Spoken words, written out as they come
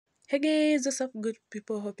Hey guys, what's up good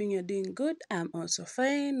people? Hoping you're doing good. I'm also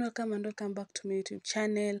fine. Welcome and welcome back to my YouTube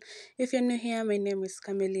channel. If you're new here, my name is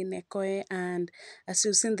Kameli Nekoe, and as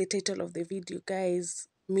you've seen the title of the video, guys,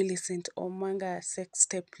 Millicent Omanga sex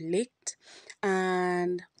tape leaked,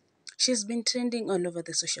 and she's been trending all over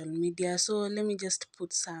the social media. So let me just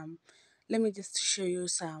show you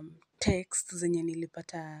some texts zenye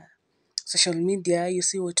nilipata social media. You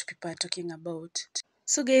see what people are talking about.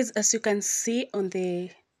 So guys, as you can see on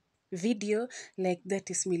the video, like that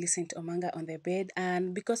is Millicent Omanga on the bed,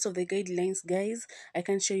 and because of the guidelines, guys, I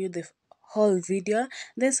can show you the whole video.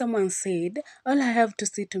 Then someone said, all I have to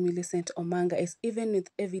say to Millicent Omanga is, even with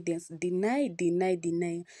evidence, deny, deny,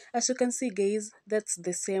 deny. As you can see, guys, that's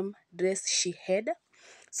the same dress she had.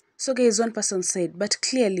 So guys, one person said, but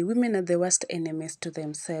clearly women are the worst enemies to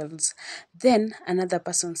themselves. Then another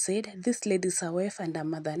person said, this lady's a wife and a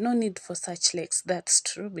mother. No need for such leaks. That's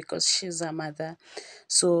true because she's a mother.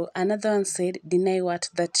 So another one said, deny what?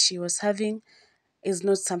 That she was having is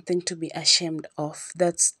not something to be ashamed of.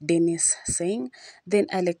 That's Dennis saying. Then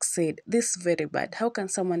Alex said, this is very bad. How can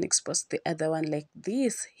someone expose the other one like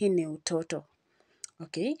this? Hii ni utoto.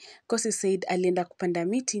 Okay, because he said alienda kupanda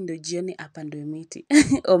miti ndo jioni apandwe miti.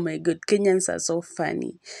 Oh my god, Kenyans are so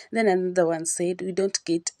funny. Then another one said, we don't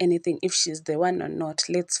get anything if she's the one or not.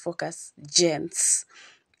 Let's focus, gents.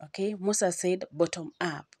 Okay, Musa said bottom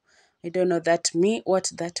up. I don't know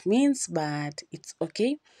what that means, but it's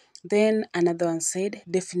okay. Then another one said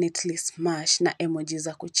definitely smash na emoji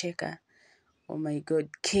za kucheka. Oh my god,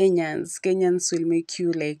 Kenyans will make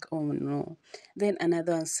you like, oh no. Then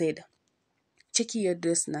another one said, cheki your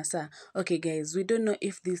dress nasa. Okay guys, we don't know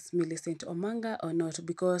if this Millicent Omanga or not,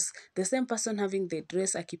 because the same person having the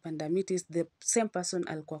dress akipanda miti is the same person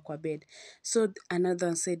alikuwa kwa bed. So another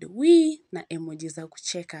one said we na emoji za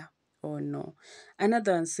kucheka. Oh no.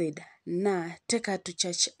 Another one said na take her to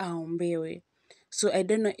church aombewe. So I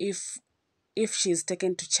don't know if she's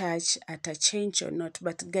taken to church at a change or not,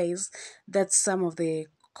 but guys, that's some of the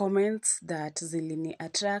comments that zilini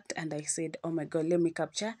attract, and I said, oh my god, let me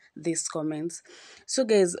capture these comments. So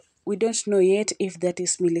guys, we don't know yet if that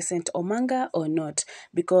is Millicent Omanga or not,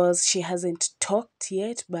 because she hasn't talked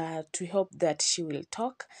yet, but we hope that she will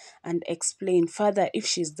talk and explain further if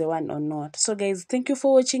she's the one or not. So guys, thank you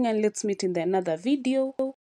for watching, and let's meet in the another video.